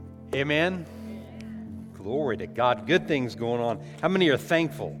Amen. Glory to God. Good things going on. How many are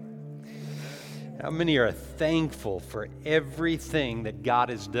thankful? How many are thankful for everything that God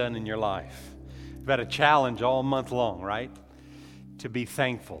has done in your life? We've had a challenge all month long, right? To be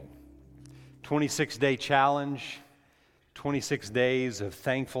thankful. 26-day challenge, 26 days of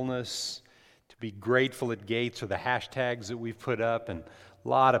thankfulness, to be grateful at Gates, are the hashtags that we've put up, and a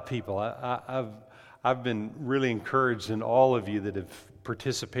lot of people. I've been really encouraged in all of you that have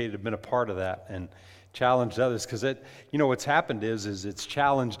participated, have been a part of that, and challenged others, because what's happened is it's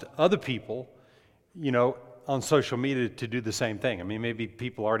challenged other people, on social media to do the same thing. I mean, maybe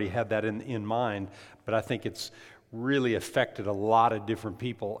people already had that in mind, but I think it's really affected a lot of different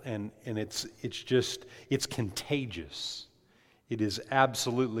people, and it's contagious. It is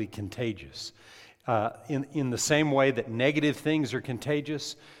absolutely contagious. In the same way that negative things are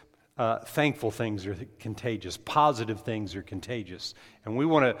contagious, thankful things are contagious. Positive things are contagious, and we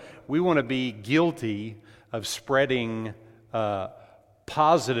want to be guilty of spreading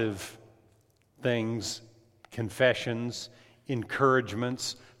positive things, confessions,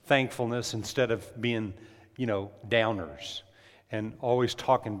 encouragements, thankfulness, instead of being, downers and always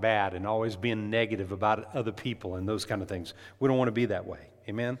talking bad and always being negative about other people and those kind of things. We don't want to be that way.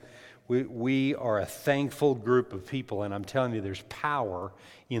 Amen? We are a thankful group of people, and I'm telling you, there's power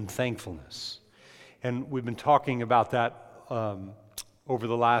in thankfulness. And we've been talking about that over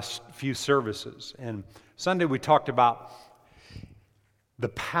the last few services. And Sunday we talked about the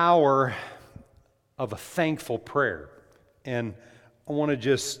power of a thankful prayer. And I want to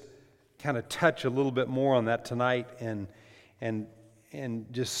just kind of touch a little bit more on that tonight and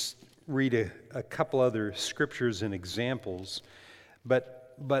just read a couple other scriptures and examples. But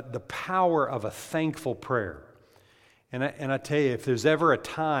the power of a thankful prayer. And I tell you, if there's ever a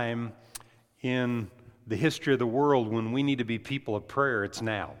time in the history of the world when we need to be people of prayer, it's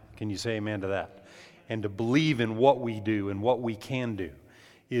now. Can you say amen to that? And to believe in what we do and what we can do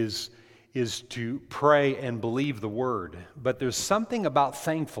is to pray and believe the Word. But there's something about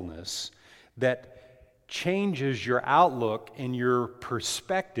thankfulness that changes your outlook and your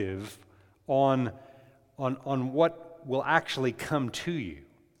perspective on what will actually come to you.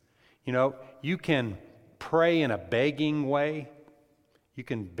 You can pray in a begging way. You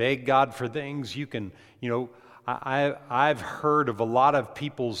can beg God for things. You can, I've heard of a lot of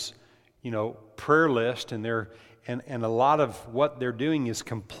people's, prayer list, and a lot of what they're doing is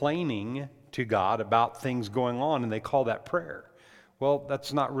complaining to God about things going on, and they call that prayer. Well,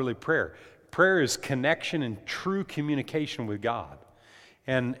 that's not really prayer. Prayer is connection and true communication with God.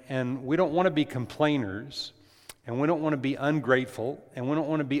 And we don't want to be complainers. And we don't want to be ungrateful, and we don't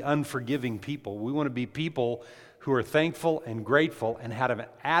want to be unforgiving people. We want to be people who are thankful and grateful and have an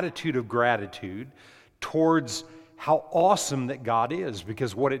attitude of gratitude towards how awesome that God is.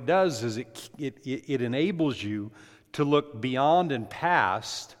 Because what it does is it enables you to look beyond and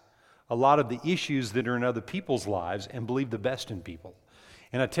past a lot of the issues that are in other people's lives and believe the best in people.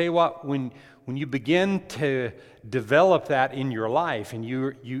 And I tell you what, when you begin to develop that in your life and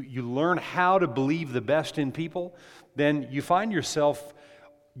you learn how to believe the best in people, then you find yourself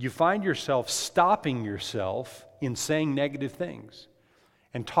stopping yourself in saying negative things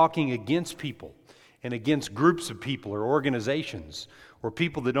and talking against people and against groups of people or organizations or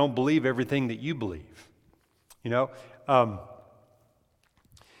people that don't believe everything that you believe.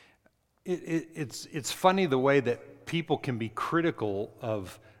 It's funny the way that people can be critical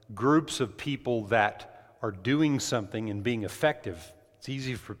of groups of people that are doing something and being effective. It's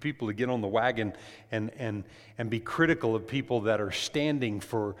easy for people to get on the wagon and be critical of people that are standing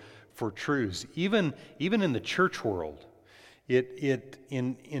for truths. Even in the church world,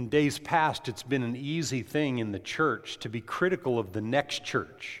 in days past, it's been an easy thing in the church to be critical of the next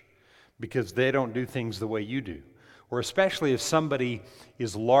church because they don't do things the way you do. Or especially if somebody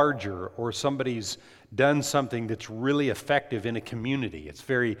is larger or somebody's done something that's really effective in a community.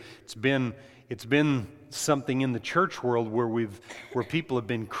 It's been something in the church world where people have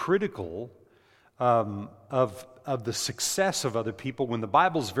been critical of the success of other people, when the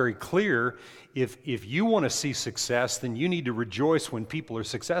Bible's very clear. If you want to see success, then you need to rejoice when people are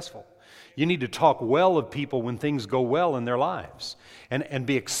successful. You need to talk well of people when things go well in their lives, and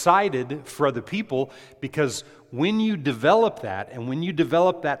be excited for other people, because when you develop that, and when you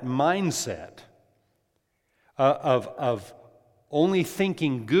develop that mindset of only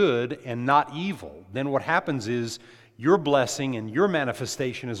thinking good and not evil, then what happens is your blessing and your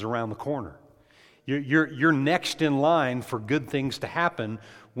manifestation is around the corner. You're next in line for good things to happen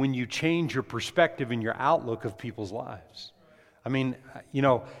when you change your perspective and your outlook of people's lives. I mean,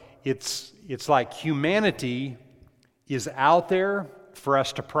 it's like humanity is out there for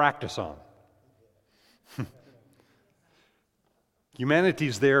us to practice on.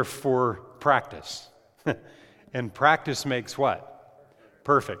 Humanity's there for practice. And practice makes what?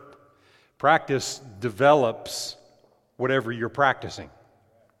 Perfect. Practice develops whatever you're practicing,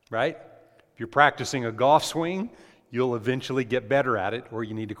 right? If you're practicing a golf swing, you'll eventually get better at it, or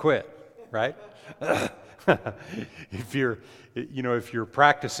you need to quit, right? If you're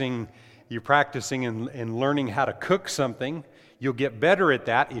practicing and learning how to cook something, you'll get better at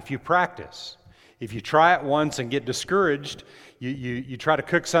that if you practice. If you try it once and get discouraged, you try to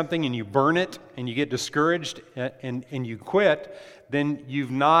cook something and you burn it and you get discouraged and you quit, then you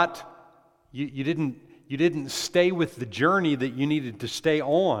didn't stay with the journey that you needed to stay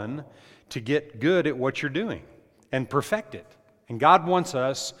on to get good at what you're doing and perfect it. And God wants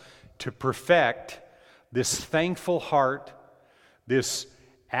us to perfect this thankful heart, this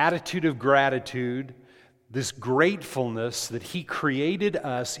attitude of gratitude, this gratefulness that He created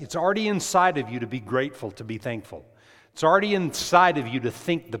us. It's already inside of you to be grateful, to be thankful. It's already inside of you to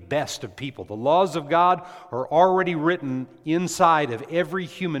think the best of people. The laws of God are already written inside of every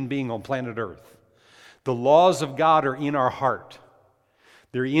human being on planet Earth. The laws of God are in our heart.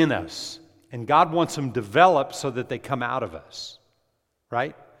 They're in us. And God wants them developed so that they come out of us.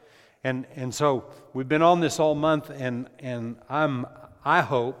 Right? And so we've been on this all month, and I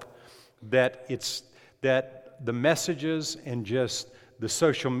hope that the messages and just the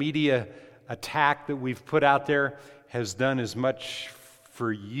social media attack that we've put out there has done as much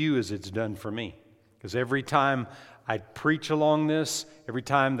for you as it's done for me. Because every time I preach along this, every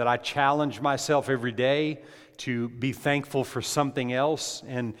time that I challenge myself every day to be thankful for something else,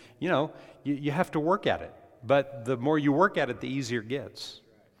 and you have to work at it. But the more you work at it, the easier it gets.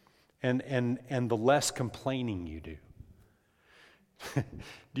 And the less complaining you do.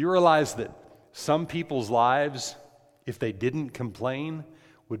 Do you realize that some people's lives, if they didn't complain,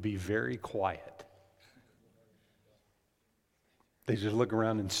 would be very quiet? They just look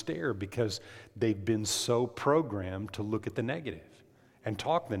around and stare because they've been so programmed to look at the negative and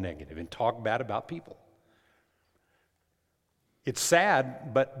talk the negative and talk bad about people. It's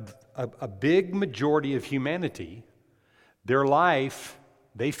sad, but a big majority of humanity, their life,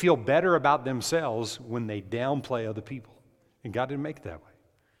 they feel better about themselves when they downplay other people. And God didn't make it that way.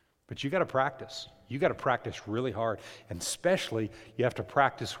 But you got to practice. You got to practice really hard. And especially, you have to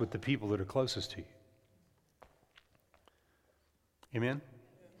practice with the people that are closest to you. Amen?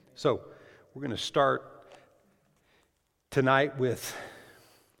 So, we're going to start tonight with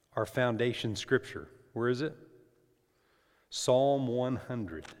our foundation scripture. Where is it? Psalm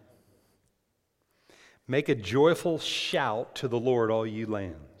 100. Make a joyful shout to the Lord, all you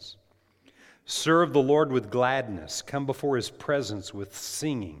lands. Serve the Lord with gladness. Come before His presence with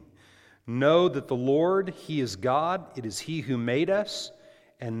singing. Know that the Lord, He is God. It is He who made us,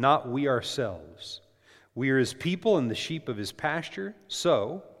 and not we ourselves. We are His people and the sheep of His pasture.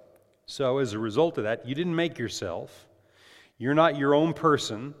 So as a result of that, you didn't make yourself. You're not your own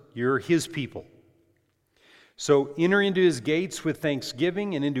person. You're His people. So enter into His gates with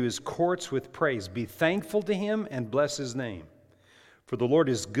thanksgiving and into His courts with praise. Be thankful to Him and bless His name. For the Lord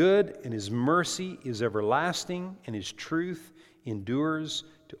is good, and His mercy is everlasting, and His truth endures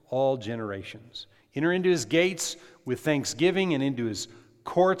to all generations. Enter into His gates with thanksgiving and into His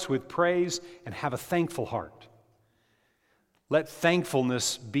courts with praise, and have a thankful heart. Let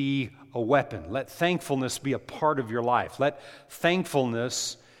thankfulness be a weapon. Let thankfulness be a part of your life. Let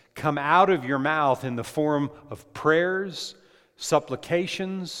thankfulness come out of your mouth in the form of prayers,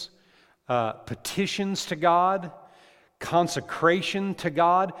 supplications, petitions to God, consecration to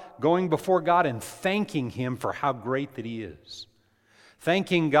God, going before God and thanking Him for how great that He is.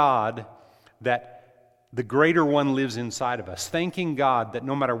 Thanking God that the greater one lives inside of us. Thanking God that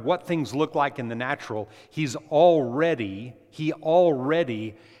no matter what things look like in the natural, He already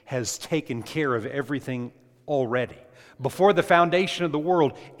has taken care of everything already. Before the foundation of the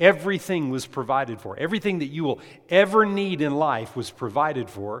world, everything was provided for. Everything that you will ever need in life was provided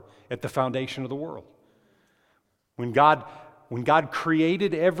for at the foundation of the world. When God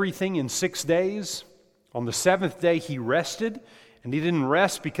created everything in 6 days, on the seventh day He rested, and He didn't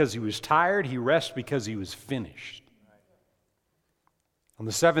rest because He was tired, He rested because He was finished. On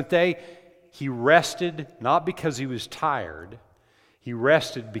the seventh day, He rested not because He was tired, He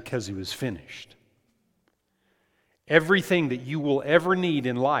rested because He was finished. Everything that you will ever need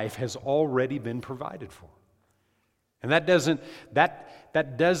in life has already been provided for. And that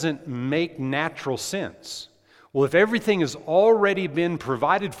doesn't make natural sense. Well, if everything has already been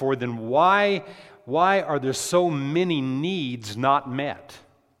provided for, then why are there so many needs not met?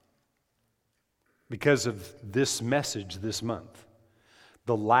 Because of this message this month.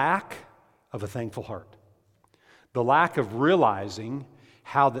 The lack of a thankful heart. The lack of realizing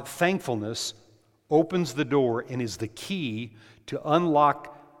how that thankfulness opens the door and is the key to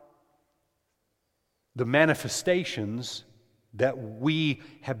unlock the manifestations that we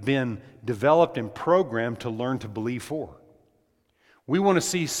have been developed and programmed to learn to believe for. We want to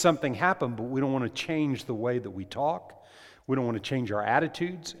see something happen, but we don't want to change the way that we talk. We don't want to change our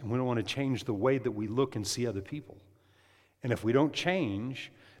attitudes, and we don't want to change the way that we look and see other people. And if we don't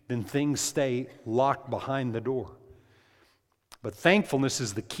change, then things stay locked behind the door. But thankfulness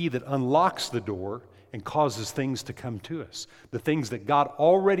is the key that unlocks the door and causes things to come to us. The things that God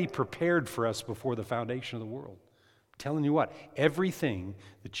already prepared for us before the foundation of the world. I'm telling you what, everything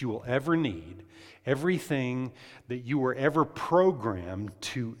that you will ever need, everything that you were ever programmed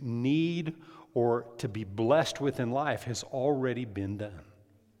to need or to be blessed with in life has already been done.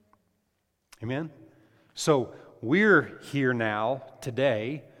 Amen? So we're here now,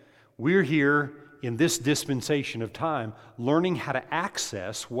 today, we're here in this dispensation of time, learning how to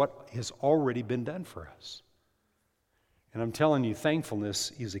access what has already been done for us. And I'm telling you,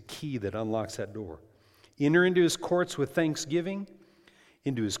 thankfulness is a key that unlocks that door. Enter into His courts with thanksgiving,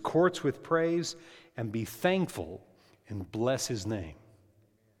 into His courts with praise, and be thankful and bless His name.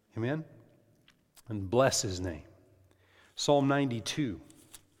 Amen? And bless His name. Psalm 92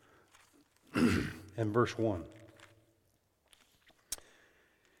 and verse 1.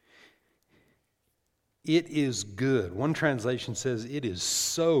 It is good. One translation says, it is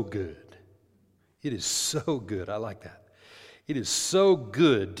so good. It is so good. I like that. It is so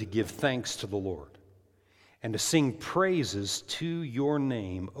good to give thanks to the Lord and to sing praises to your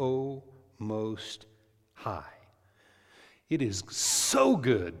name, O Most High. It is so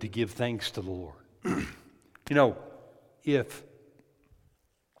good to give thanks to the Lord. You know, if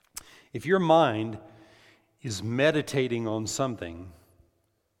your mind is meditating on something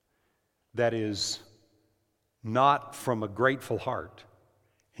that is not from a grateful heart,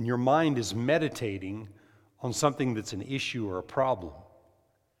 and your mind is meditating on something that's an issue or a problem,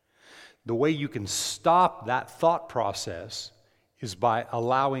 the way you can stop that thought process is by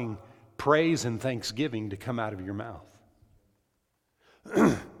allowing praise and thanksgiving to come out of your mouth.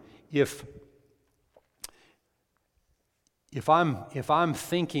 If I'm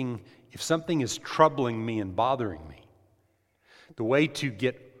thinking, if something is troubling me and bothering me, the way to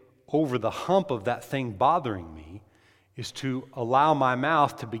get over the hump of that thing bothering me is to allow my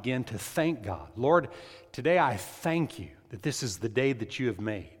mouth to begin to thank God. Lord, today I thank you that this is the day that you have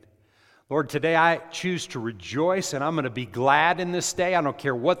made. Lord, today I choose to rejoice and I'm going to be glad in this day. I don't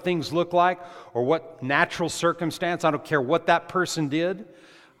care what things look like or what natural circumstance. I don't care what that person did.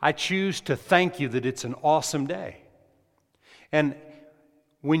 I choose to thank you that it's an awesome day. And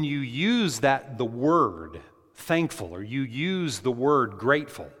when you use the word thankful, or you use the word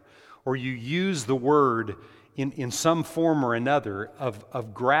grateful, or you use the word in some form or another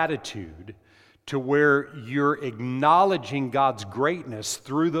of gratitude, to where you're acknowledging God's greatness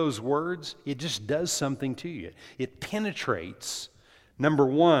through those words, it just does something to you. It penetrates, number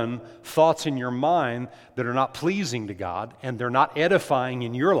one, thoughts in your mind that are not pleasing to God and they're not edifying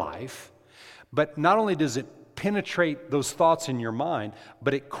in your life. But not only does it penetrate those thoughts in your mind,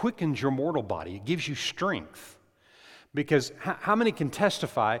 but it quickens your mortal body. It gives you strength. Because how many can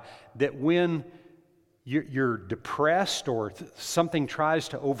testify that when you're depressed or something tries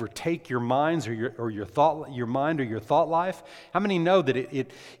to overtake your minds or your mind or your thought life, how many know that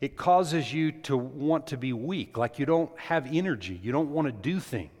it causes you to want to be weak, like you don't have energy, you don't want to do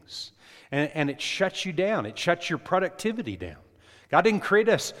things, and it shuts you down, it shuts your productivity down. God didn't create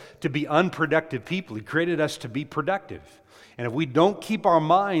us to be unproductive people. He created us to be productive. And if we don't keep our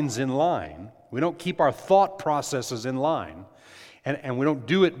minds in line, we don't keep our thought processes in line, and we don't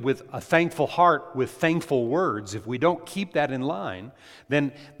do it with a thankful heart, with thankful words, if we don't keep that in line,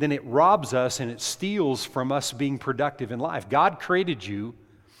 then it robs us and it steals from us being productive in life. God created you.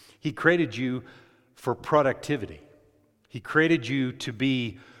 He created you for productivity. He created you to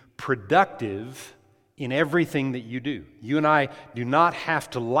be productive in everything that you do. You and I do not have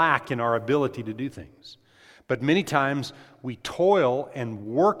to lack in our ability to do things. But many times we toil and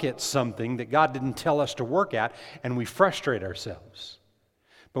work at something that God didn't tell us to work at, and we frustrate ourselves.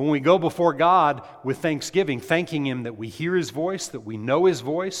 But when we go before God with thanksgiving, thanking Him that we hear His voice, that we know His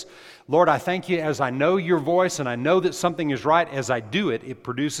voice, Lord, I thank you as I know your voice and I know that something is right, as I do it, it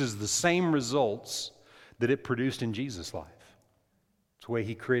produces the same results that it produced in Jesus' life. It's the way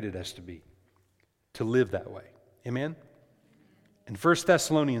He created us to be, to live that way. Amen? In 1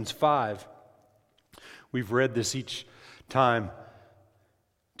 Thessalonians 5, we've read this each time,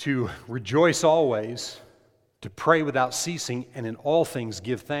 to rejoice always, to pray without ceasing, and in all things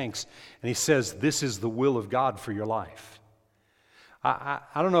give thanks. And he says, this is the will of God for your life. I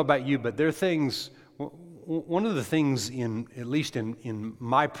don't know about you, but there are things, one of the things at least in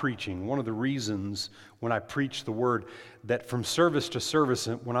my preaching, one of the reasons when I preach the word that from service to service,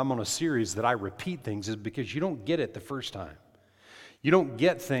 when I'm on a series, that I repeat things is because you don't get it the first time. You don't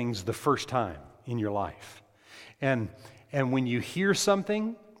get things the first time in your life. And when you hear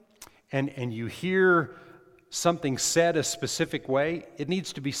something and you hear something said a specific way, it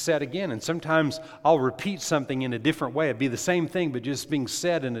needs to be said again. And sometimes I'll repeat something in a different way. It'd be the same thing, but just being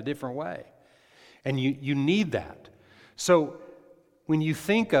said in a different way. And you need that. So when you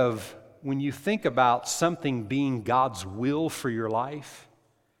think about something being God's will for your life,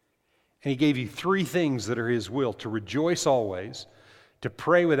 and he gave you 3 things that are his will: to rejoice always, to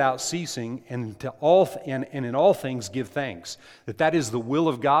pray without ceasing, and in all things give thanks. That is the will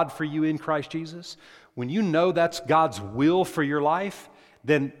of God for you in Christ Jesus. When you know that's God's will for your life,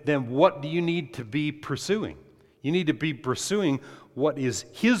 then what do you need to be pursuing? You need to be pursuing what is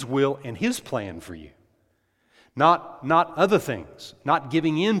his will and his plan for you. Not other things, not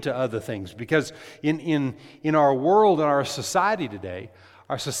giving in to other things. Because in our world and our society today,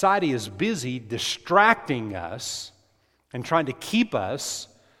 our society is busy distracting us and trying to keep us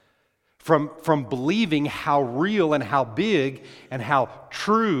from believing how real and how big and how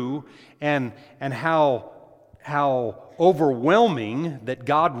true and how overwhelming that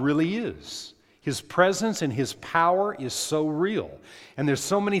God really is. His presence and his power is so real. And there's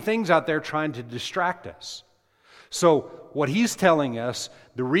so many things out there trying to distract us. So what he's telling us,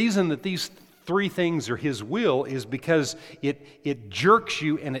 the reason that these 3 things are his will is because it jerks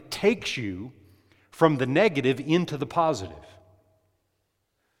you and it takes you from the negative into the positive.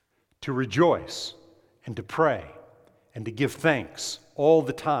 To rejoice and to pray and to give thanks all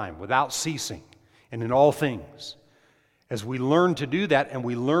the time without ceasing and in all things. As we learn to do that, and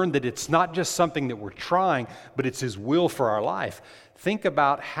we learn that it's not just something that we're trying, but it's his will for our life, think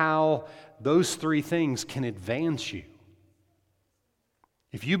about how those 3 things can advance you.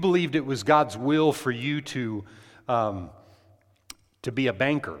 If you believed it was God's will for you to be a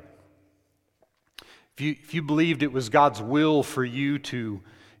banker, if you believed it was God's will for you to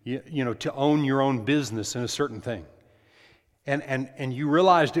own your own business in a certain thing, and you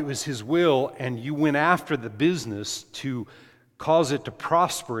realized it was his will, and you went after the business to cause it to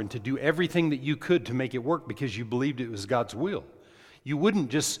prosper and to do everything that you could to make it work because you believed it was God's will. You wouldn't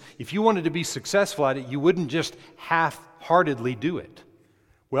just, if you wanted to be successful at it, you wouldn't just half-heartedly do it.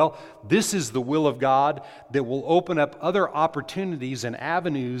 Well, this is the will of God that will open up other opportunities and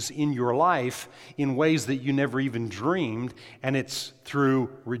avenues in your life in ways that you never even dreamed, and it's through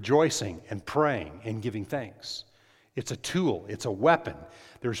rejoicing and praying and giving thanks. It's a tool, it's a weapon.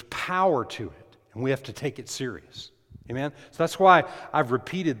 There's power to it, and we have to take it serious. Amen? So that's why I've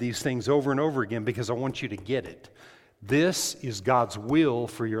repeated these things over and over again, because I want you to get it. This is God's will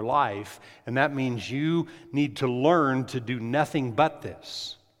for your life, and that means you need to learn to do nothing but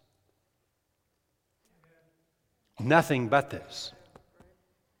this. Nothing but this.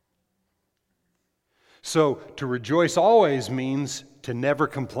 So to rejoice always means to never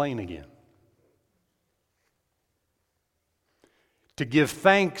complain again. To give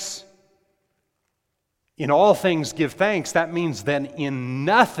thanks, in all things give thanks, that means then in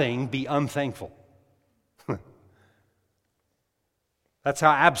nothing be unthankful. That's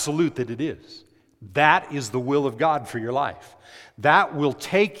how absolute that it is. That is the will of God for your life. That will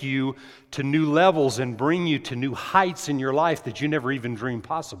take you to new levels and bring you to new heights in your life that you never even dreamed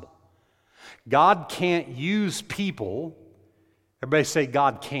possible. God can't use people. Everybody say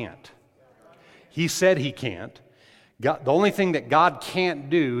God can't. He said he can't. God, the only thing that God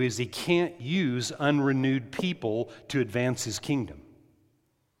can't do is he can't use unrenewed people to advance his kingdom.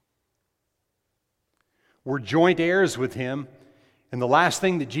 We're joint heirs with him. And the last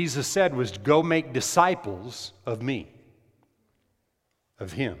thing that Jesus said was, go make disciples of me,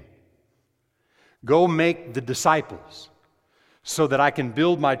 of him. Go make the disciples so that I can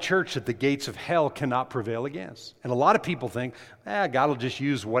build my church that the gates of hell cannot prevail against. And a lot of people think, God will just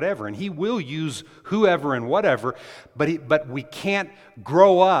use whatever. And he will use whoever and whatever, but we can't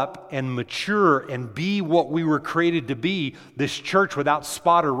grow up and mature and be what we were created to be, this church without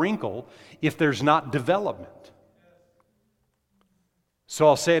spot or wrinkle, if there's not development. So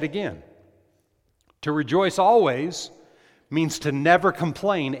I'll say it again. To rejoice always means to never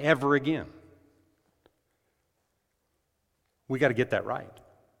complain ever again. We got to get that right.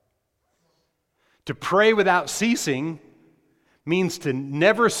 To pray without ceasing means to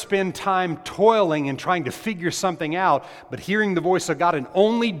never spend time toiling and trying to figure something out, but hearing the voice of God and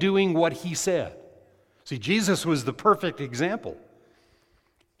only doing what he said. See, Jesus was the perfect example.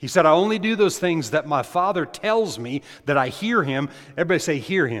 He said, I only do those things that my Father tells me, that I hear Him. Everybody say,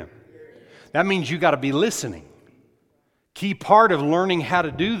 hear Him. That means you got to be listening. Key part of learning how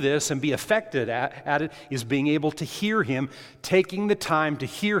to do this and be effective at it is being able to hear Him, taking the time to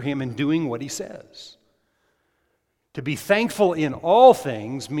hear Him and doing what He says. To be thankful in all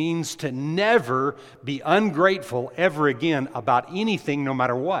things means to never be ungrateful ever again about anything, no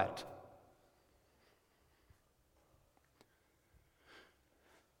matter what.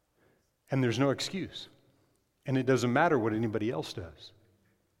 And there's no excuse. And it doesn't matter what anybody else does.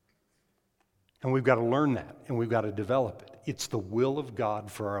 And we've got to learn that, and we've got to develop it. It's the will of God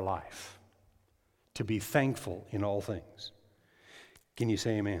for our life, to be thankful in all things. Can you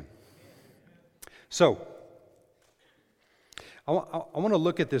say amen? So, I want to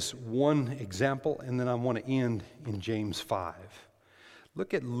look at this one example, and then I want to end in James 5.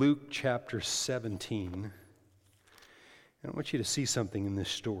 Look at Luke chapter 17. I want you to see something in this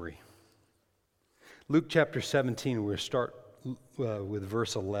story. Luke chapter 17, we'll start with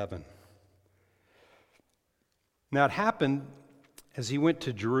verse 11. Now it happened as he went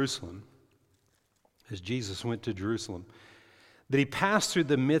to Jerusalem, as Jesus went to Jerusalem, that he passed through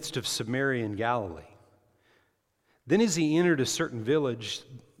the midst of Samaria and Galilee. Then as he entered a certain village,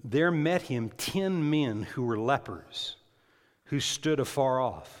 there met him 10 men who were lepers, who stood afar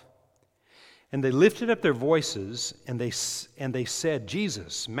off. And they lifted up their voices, and they said,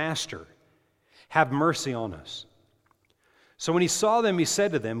 Jesus, Master, have mercy on us. So when he saw them, he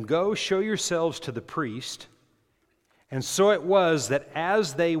said to them, Go, show yourselves to the priest. And so it was that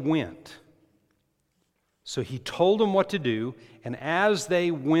as they went, so he told them what to do, and as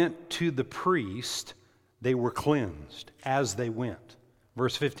they went to the priest, they were cleansed as they went.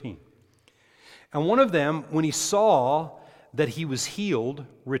 Verse 15. And one of them, when he saw that he was healed,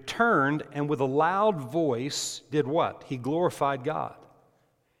 returned, and with a loud voice did what? He glorified God.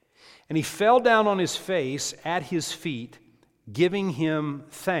 And he fell down on his face at his feet, giving him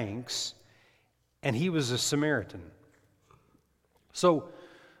thanks, and he was a Samaritan. So,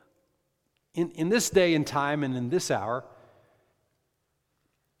 in this day and time and in this hour,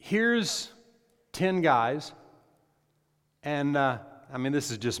 here's 10 guys, and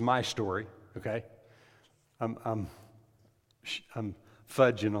this is just my story, okay? I'm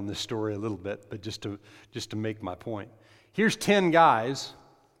fudging on this story a little bit, but just to make my point. Here's 10 guys,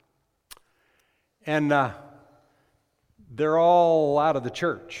 and they're all out of the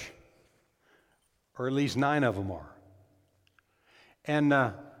church, or at least 9 of them are.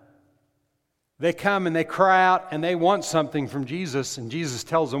 And they come and they cry out and they want something from Jesus, and Jesus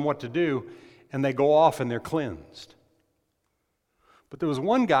tells them what to do, and they go off and they're cleansed. But there was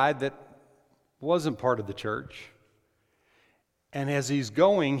one guy that wasn't part of the church, and as he's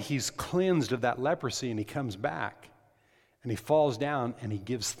going, he's cleansed of that leprosy, and he comes back and he falls down and he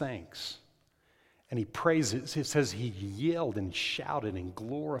gives thanks. And he praises, it says he yelled and shouted and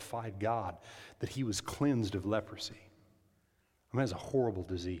glorified God that he was cleansed of leprosy. It's a horrible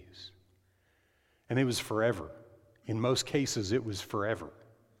disease. And it was forever. In most cases, it was forever.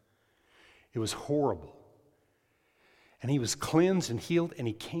 It was horrible. And he was cleansed and healed, and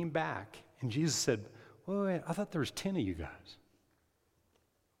he came back. And Jesus said, wait, I thought there was 10 of you guys.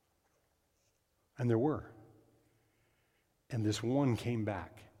 And there were. And this one came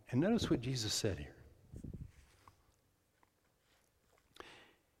back. And notice what Jesus said here.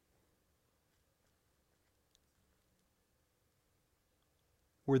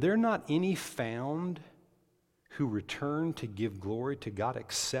 Were there not any found who returned to give glory to God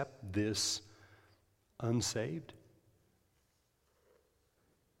except this unsaved?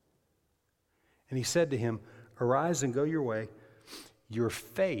 And he said to him, Arise and go your way. Your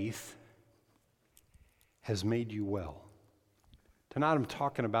faith has made you well. Tonight I'm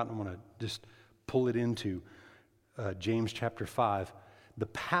talking about, and I'm going to just pull it into James chapter 5, the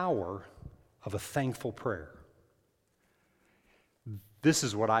power of a thankful prayer. This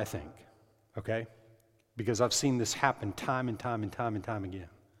is what I think, okay? Because I've seen this happen time and time and time and time again.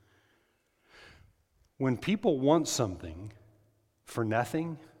 When people want something for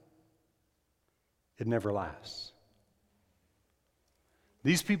nothing, it never lasts.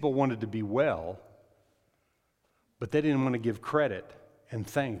 These people wanted to be well, but they didn't want to give credit and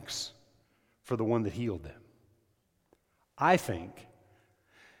thanks for the one that healed them. I think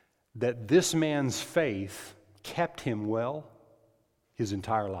that this man's faith kept him well his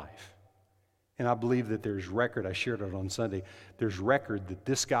entire life. And I believe that there's record, I shared it on Sunday, there's record that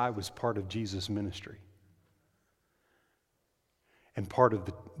this guy was part of Jesus' ministry and part of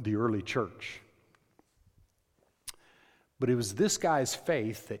the early church. But it was this guy's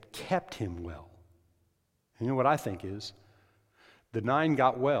faith that kept him well. You know what I think is? The 9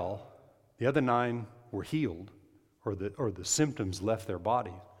 got well, the other 9 were healed, or the symptoms left their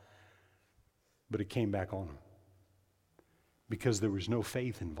body, but it came back on them because there was no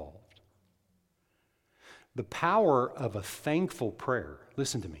faith involved. The power of a thankful prayer,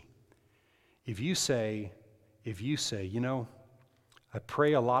 listen to me. If you say, you know, I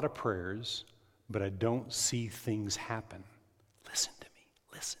pray a lot of prayers, but I don't see things happen. Listen to me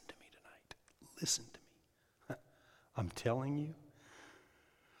tonight. Listen to me. I'm telling you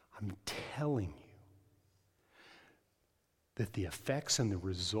that the effects and the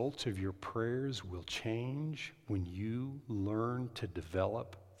results of your prayers will change when you learn to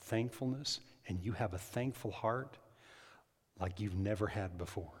develop thankfulness and you have a thankful heart like you've never had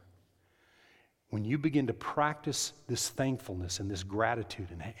before. When you begin to practice this thankfulness and this gratitude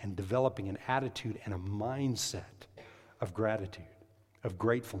and developing an attitude and a mindset of gratitude, of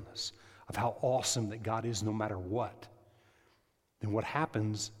gratefulness, of how awesome that God is no matter what, then what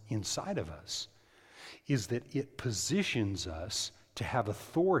happens inside of us is that it positions us to have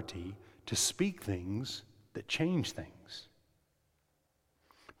authority to speak things that change things.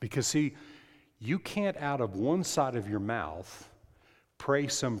 Because see, you can't out of one side of your mouth pray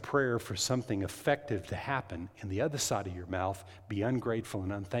some prayer for something effective to happen, and the other side of your mouth be ungrateful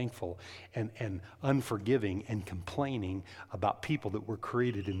and unthankful and unforgiving and complaining about people that were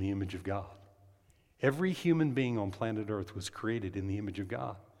created in the image of God. Every human being on planet Earth was created in the image of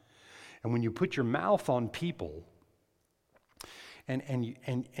God. And when you put your mouth on people and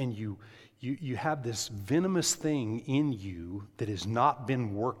you have this venomous thing in you that has not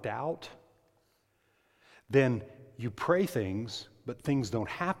been worked out, then you pray things, but things don't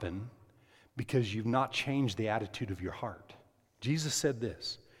happen because you've not changed the attitude of your heart. Jesus said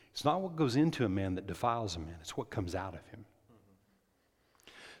this, it's not what goes into a man that defiles a man, it's what comes out of him.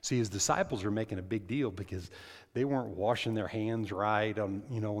 See, his disciples are making a big deal because they weren't washing their hands right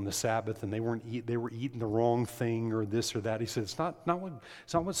on the Sabbath, and they were eating the wrong thing or this or that. He said, it's not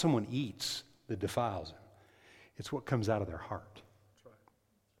what someone eats that defiles them. It's what comes out of their heart. That's right.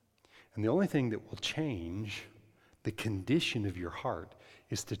 And the only thing that will change the condition of your heart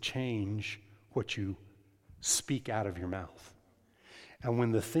is to change what you speak out of your mouth. And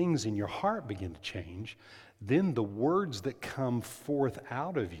when the things in your heart begin to change, then the words that come forth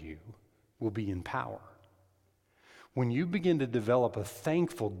out of you will be in power. When you begin to develop a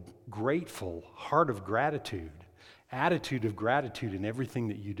thankful, grateful heart of gratitude, attitude of gratitude in everything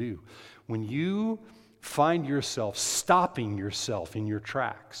that you do, when you find yourself stopping yourself in your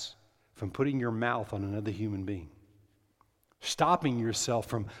tracks from putting your mouth on another human being, stopping yourself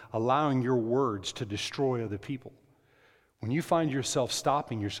from allowing your words to destroy other people, when you find yourself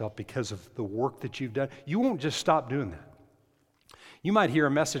stopping yourself because of the work that you've done, you won't just stop doing that. You might hear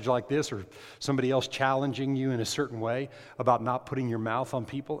a message like this or somebody else challenging you in a certain way about not putting your mouth on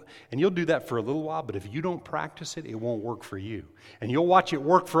people, and you'll do that for a little while, but if you don't practice it, it won't work for you. And you'll watch it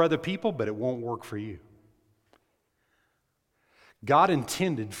work for other people, but it won't work for you. God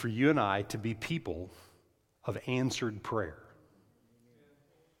intended for you and I to be people of answered prayer.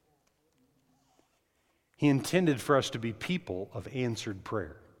 He intended for us to be people of answered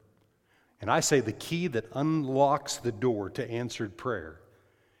prayer. And I say the key that unlocks the door to answered prayer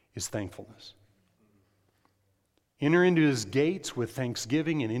is thankfulness. Enter into his gates with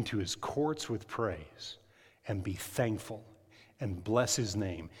thanksgiving and into his courts with praise, and be thankful and bless his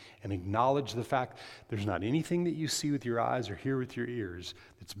name and acknowledge the fact there's not anything that you see with your eyes or hear with your ears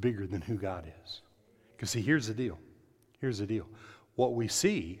that's bigger than who God is. Because see, here's the deal. What we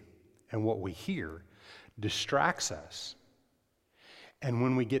see and what we hear distracts us. And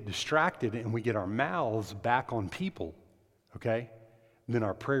when we get distracted and we get our mouths back on people, okay, then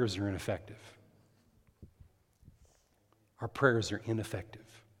our prayers are ineffective. Our prayers are ineffective.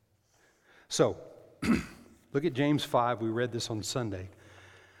 So, look at James 5. We read this on Sunday.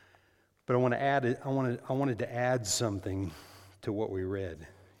 But I wanted to add something to what we read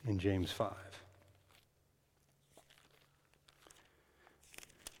in James 5.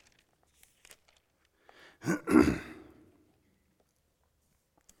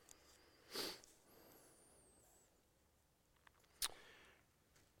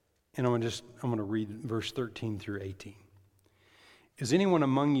 And I'm going to read verse 13 through 18. Is anyone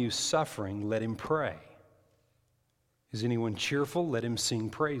among you suffering? Let him pray. Is anyone cheerful? Let him sing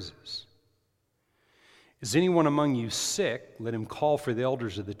praises. Is anyone among you sick? Let him call for the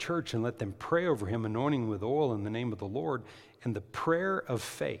elders of the church and let them pray over him, anointing with oil in the name of the Lord. And the prayer of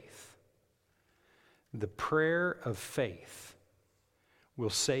faith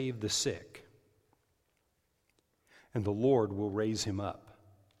will save the sick, and the Lord will raise him up.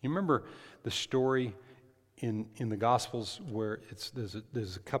 You remember the story in the Gospels where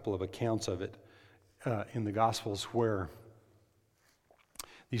there's a couple of accounts of it in the Gospels where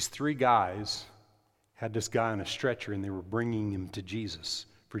these three guys had this guy on a stretcher and they were bringing him to Jesus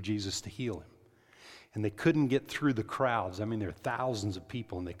for Jesus to heal him. And they couldn't get through the crowds. I mean, there are thousands of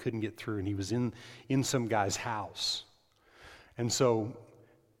people and they couldn't get through, and he was in some guy's house. And so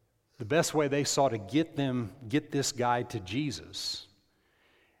the best way they saw to get this guy to Jesus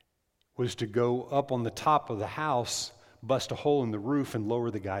was to go up on the top of the house, bust a hole in the roof, and lower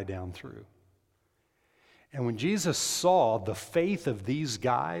the guy down through. And when Jesus saw the faith of these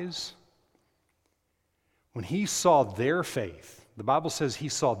guys, when he saw their faith, the Bible says he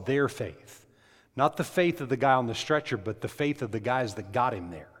saw their faith, not the faith of the guy on the stretcher, but the faith of the guys that got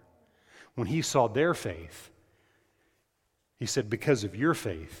him there. When he saw their faith, he said, because of your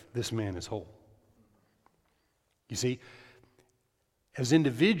faith, this man is whole. You see, as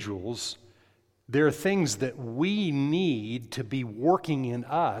individuals, there are things that we need to be working in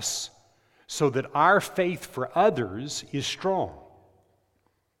us so that our faith for others is strong.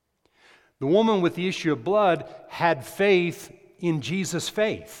 The woman with the issue of blood had faith in Jesus'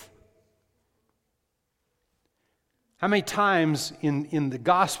 faith. How many times in the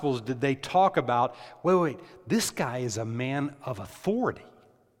Gospels did they talk about, wait, this guy is a man of authority.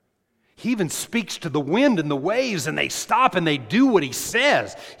 He even speaks to the wind and the waves, and they stop and they do what he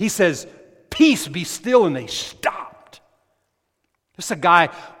says. He says, peace, be still, and they stopped. This is a guy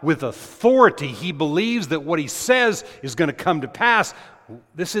with authority. He believes that what he says is going to come to pass.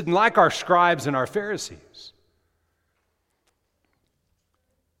 This isn't like our scribes and our Pharisees.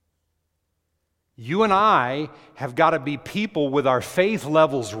 You and I have got to be people with our faith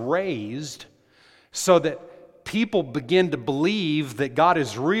levels raised so that people begin to believe that God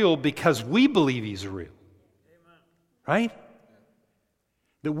is real because we believe He's real. Amen. Right?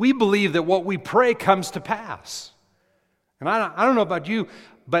 That we believe that what we pray comes to pass. And I don't know about you,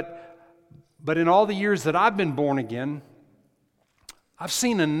 but in all the years that I've been born again, I've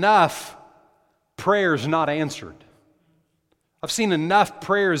seen enough prayers not answered. I've seen enough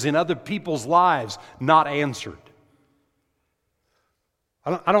prayers in other people's lives not answered.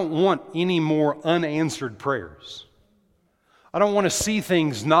 I don't want any more unanswered prayers. I don't want to see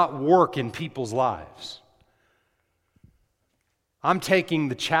things not work in people's lives. I'm taking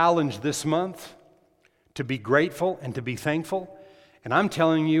the challenge this month to be grateful and to be thankful, and I'm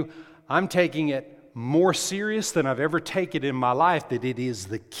telling you, I'm taking it more serious than I've ever taken in my life, that it is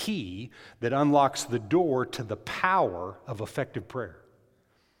the key that unlocks the door to the power of effective prayer.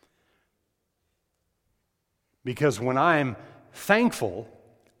 Because when I'm thankful,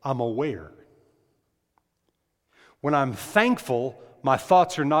 I'm aware. When I'm thankful, my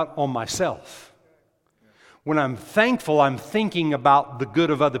thoughts are not on myself. When I'm thankful, I'm thinking about the good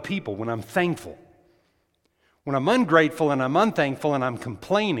of other people. When I'm thankful. When I'm ungrateful and I'm unthankful and I'm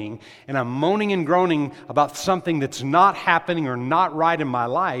complaining and I'm moaning and groaning about something that's not happening or not right in my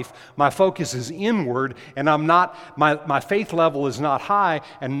life, my focus is inward and my faith level is not high,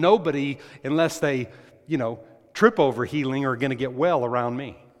 and nobody, unless they, trip over healing, are going to get well around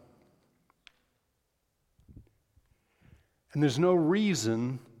me. And there's no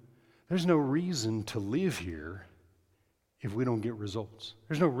reason to live here if we don't get results.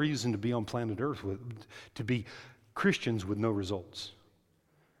 There's no reason to be on planet Earth to be Christians with no results.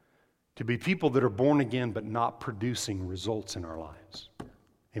 To be people that are born again but not producing results in our lives.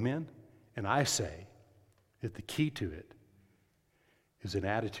 Amen? And I say that the key to it is an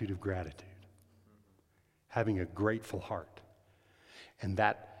attitude of gratitude. Having a grateful heart. And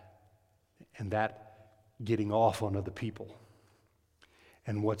that getting off on other people.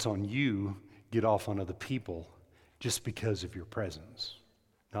 And what's on you, get off on other people just because of your presence.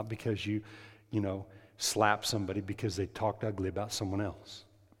 Not because you slap somebody because they talked ugly about someone else.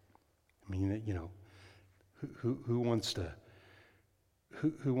 I mean, who wants to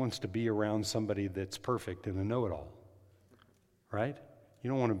be around somebody that's perfect and a know-it-all? Right? You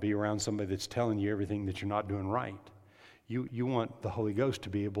don't want to be around somebody that's telling you everything that you're not doing right. You want the Holy Ghost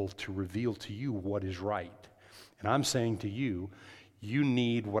to be able to reveal to you what is right. And I'm saying to you, you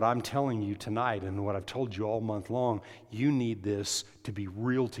need what I'm telling you tonight and what I've told you all month long. You need this to be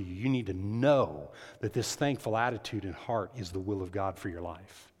real to you. You need to know that this thankful attitude and heart is the will of God for your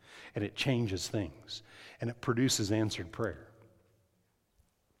life. And it changes things. And it produces answered prayer.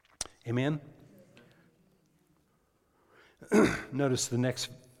 Amen? Notice the next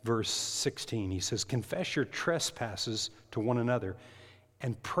verse 16. He says, confess your trespasses to one another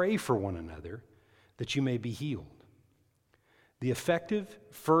and pray for one another that you may be healed. The effective,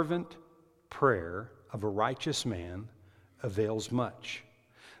 fervent prayer of a righteous man avails much.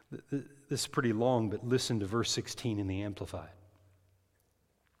 The is pretty long, but listen to verse 16 in the Amplified.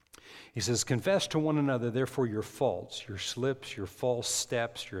 He says, confess to one another, therefore, your faults, your slips, your false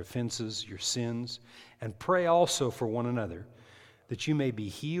steps, your offenses, your sins, and pray also for one another, that you may be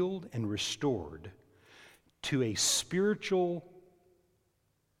healed and restored to a spiritual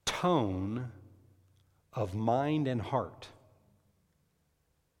tone of mind and heart.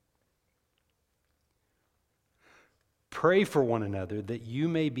 Pray for one another that you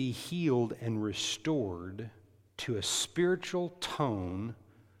may be healed and restored to a spiritual tone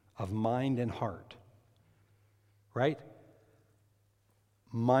of mind and heart. Right?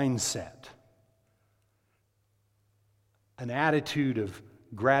 Mindset. An attitude of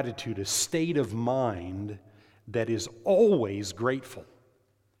gratitude, a state of mind that is always grateful.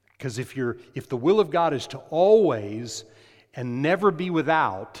 Because if the will of God is to always and never be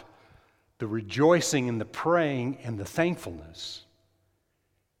without the rejoicing and the praying and the thankfulness,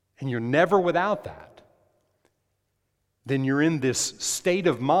 and you're never without that, then you're in this state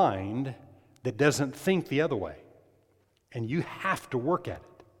of mind that doesn't think the other way. And you have to work at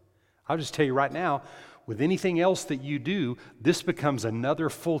it. I'll just tell you right now, with anything else that you do, this becomes another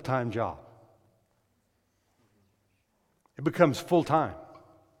full-time job. It becomes full-time.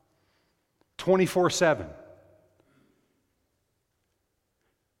 24/7.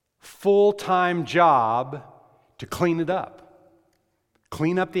 Full-time job to clean it up.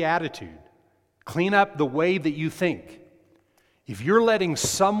 Clean up the attitude. Clean up the way that you think. If you're letting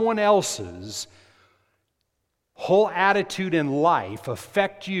someone else's whole attitude in life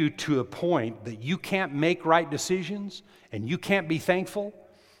affect you to a point that you can't make right decisions, and you can't be thankful,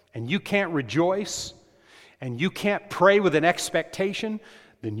 and you can't rejoice, and you can't pray with an expectation,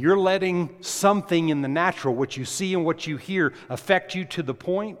 then you're letting something in the natural, what you see and what you hear, affect you to the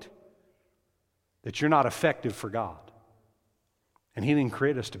point that you're not effective for God. And He didn't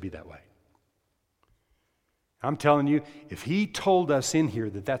create us to be that way. I'm telling you, if He told us in here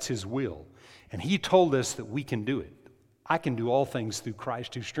that that's His will, and He told us that we can do it, I can do all things through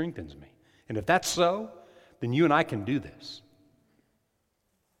Christ who strengthens me. And if that's so, then you and I can do this.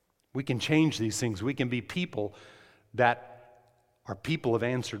 We can change these things. We can be people that are people of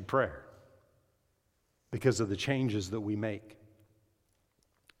answered prayer because of the changes that we make.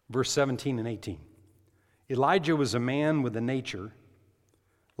 Verse 17 and 18. Elijah was a man with a nature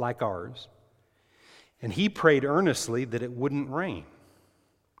like ours, and he prayed earnestly that it wouldn't rain.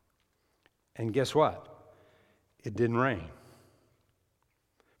 And guess what? It didn't rain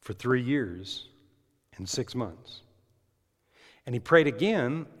for 3 years and 6 months. And he prayed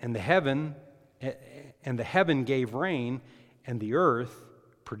again, and the heaven gave rain, and the earth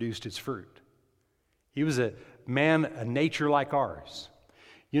produced its fruit. He was a man, a nature like ours.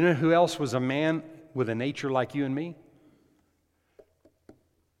 You know who else was a man with a nature like you and me?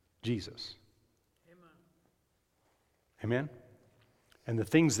 Jesus. Amen? And the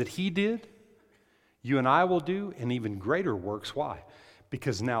things that He did, you and I will do, and even greater works. Why?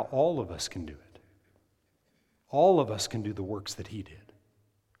 Because now all of us can do it. All of us can do the works that He did.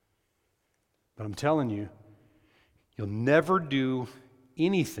 But I'm telling you, you'll never do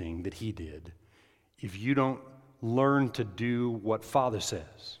anything that He did if you don't learn to do what Father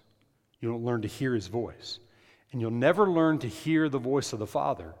says. You don't learn to hear His voice. And you'll never learn to hear the voice of the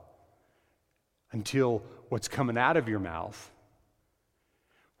Father until what's coming out of your mouth,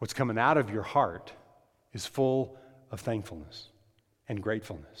 what's coming out of your heart, is full of thankfulness and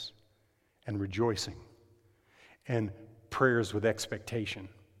gratefulness and rejoicing and prayers with expectation.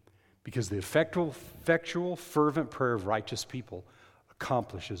 Because the effectual, fervent prayer of righteous people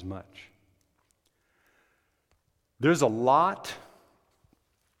accomplishes much. There's a lot,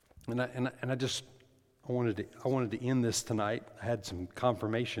 and I wanted to end this tonight. I had some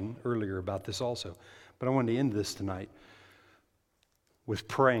confirmation earlier about this also, but I wanted to end this tonight with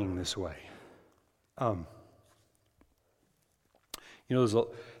praying this way. There's a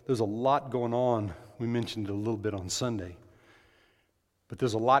lot going on. We mentioned it a little bit on Sunday. But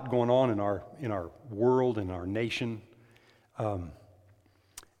there's a lot going on in our world, in our nation,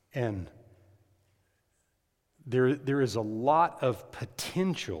 and there is a lot of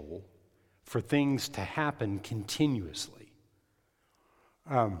potential for things to happen continuously.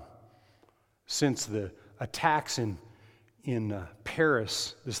 Since the attacks in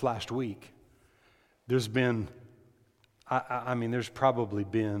Paris this last week, there's been, there's probably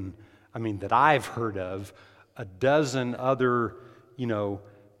been, that I've heard of, a dozen other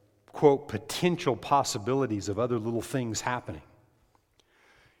quote, potential possibilities of other little things happening.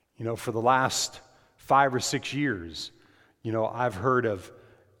 For the last 5 or 6 years, I've heard of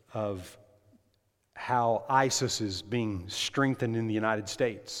how ISIS is being strengthened in the United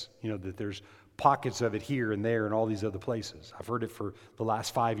States. That there's pockets of it here and there and all these other places. I've heard it for the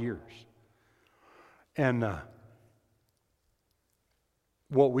last 5 years. And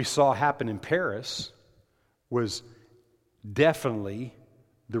what we saw happen in Paris was definitely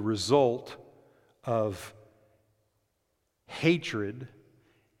the result of hatred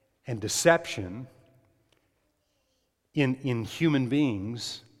and deception in human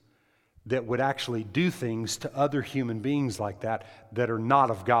beings that would actually do things to other human beings like that are not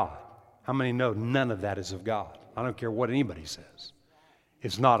of God. How many know none of that is of God? I don't care what anybody says.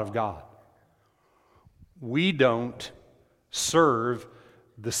 It's not of God. We don't serve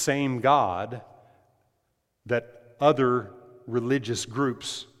the same God that other religious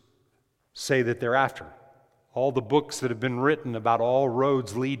groups say that they're after. All the books that have been written about all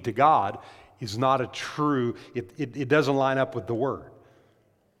roads lead to God is not a true, it doesn't line up with the Word.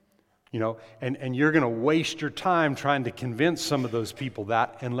 And you're going to waste your time trying to convince some of those people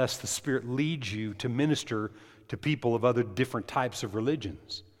that unless the Spirit leads you to minister to people of other different types of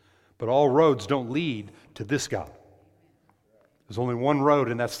religions. But all roads don't lead to this God. There's only one road,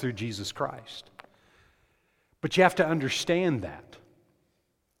 and that's through Jesus Christ. But you have to understand that.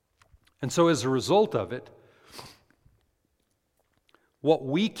 And so as a result of it, what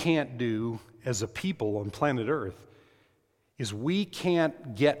we can't do as a people on planet Earth is we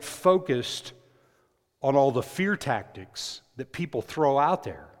can't get focused on all the fear tactics that people throw out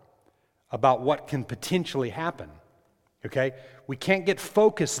there about what can potentially happen. Okay? We can't get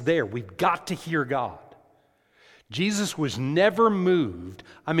focused there. We've got to hear God. Jesus was never moved.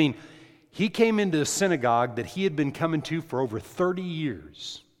 I mean, he came into a synagogue that he had been coming to for over 30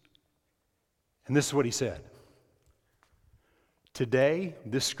 years. And this is what he said. Today,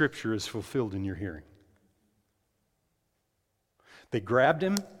 this scripture is fulfilled in your hearing. They grabbed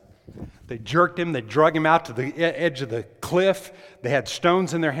him, they jerked him, they drug him out to the edge of the cliff. They had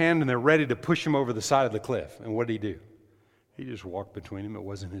stones in their hand and they're ready to push him over the side of the cliff. And what did he do? He just walked between them. It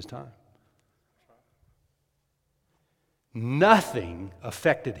wasn't his time. Nothing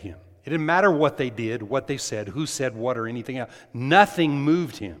affected him. It didn't matter what they did, what they said, who said what or anything else. Nothing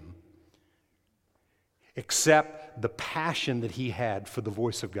moved him except the passion that he had for the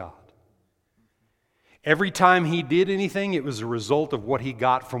voice of God. Every time he did anything, it was a result of what he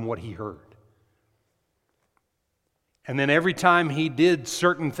got from what he heard. And then every time he did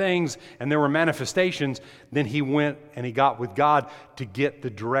certain things and there were manifestations, then he went and he got with God to get the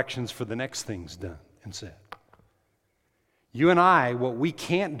directions for the next things done and said. You and I, what we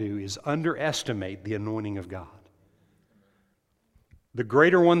can't do is underestimate the anointing of God. The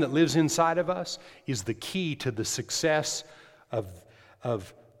greater one that lives inside of us is the key to the success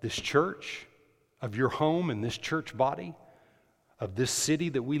of this church, of your home and this church body, of this city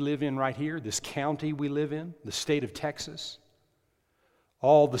that we live in right here, this county we live in, the state of Texas,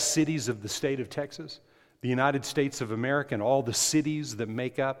 all the cities of the state of Texas, the United States of America, and all the cities that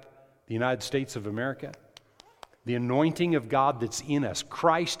make up the United States of America. The anointing of God that's in us,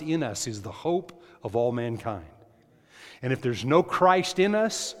 Christ in us, is the hope of all mankind. And if there's no Christ in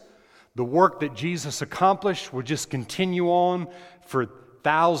us, the work that Jesus accomplished will just continue on for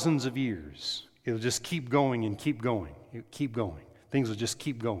thousands of years. It'll just keep going and keep going. It'll keep going. Things will just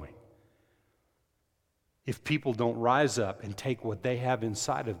keep going. If people don't rise up and take what they have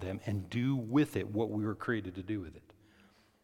inside of them and do with it what we were created to do with it.